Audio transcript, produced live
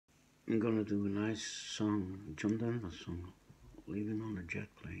I'm gonna do a nice song, John Denver song, Leaving on a Jet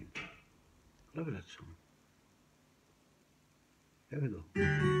Plane. Love that song. Here we go.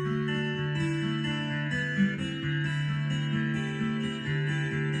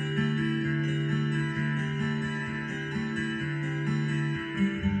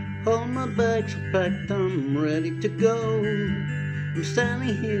 All my bags are packed, I'm ready to go. I'm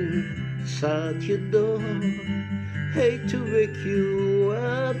standing here outside your door. Hate to wake you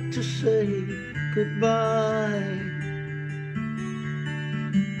up to say goodbye,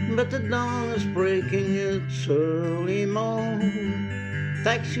 but the dawn is breaking, it's early morn.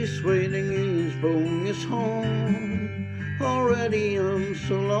 Taxi's waiting, he's bringing us home. Already I'm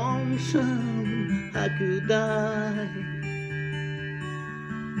so lonesome I could die.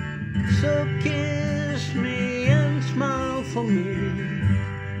 So kiss me and smile for me.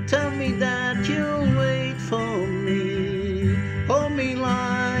 Tell me that you'll wait for me. Hold me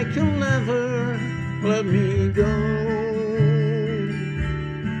like you'll never let me go.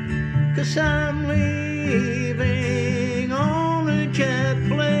 'Cause I'm leaving on a jet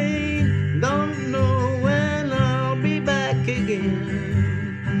plane. Don't know when I'll be back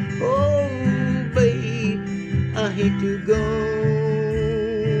again. Oh babe, I hate to go.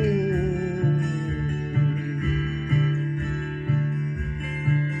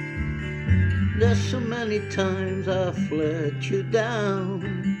 There's so many times I've let you down,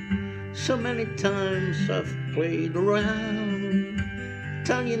 so many times I've played around.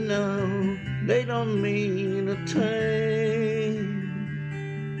 Tell you now, they don't mean a thing.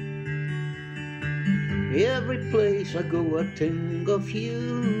 Every place I go I think of you.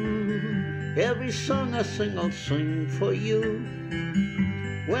 Every song I sing I'll sing for you.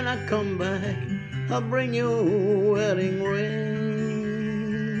 When I come back I'll bring you a wedding ring.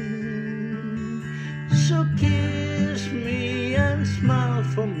 So kiss me and smile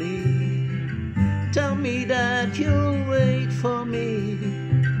for me. Tell me that you'll wait for me.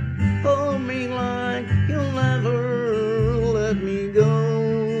 Hold me like you'll never let me go.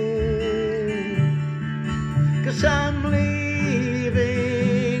 'Cause I'm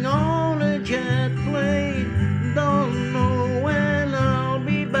leaving on a jet plane. Don't know when I'll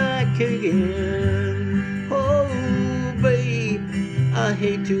be back again. Oh babe, I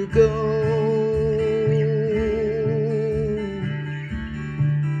hate to go.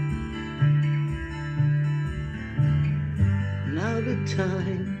 Now the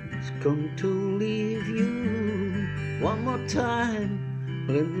time's come to leave you. One more time,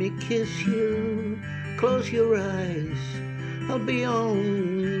 let me kiss you. Close your eyes, I'll be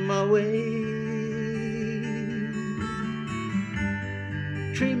on my way.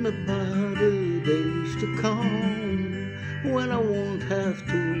 Dream about the days to come, when I won't have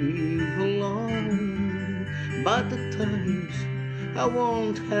to leave alone. About the times I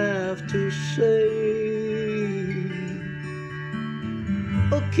won't have to say,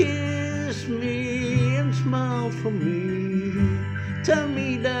 oh, kiss me and smile for me. Tell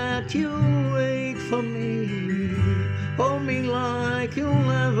me that you'll wait for me. Hold me like you'll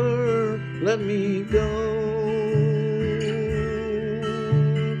never let me go.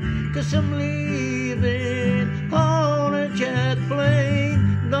 'Cause I'm leaving on a jet plane.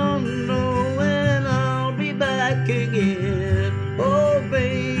 Don't know when I'll be back again. Oh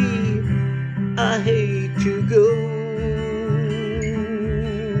babe, I hate to go.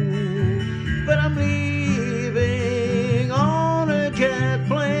 But I'm leaving on a jet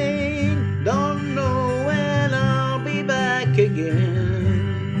plane. Don't know when I'll be back again.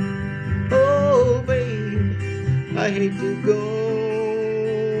 Oh babe, I hate to go.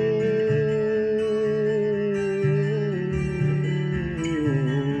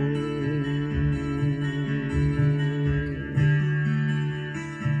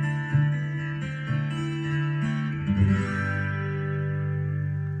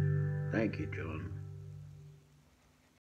 Thank you, John.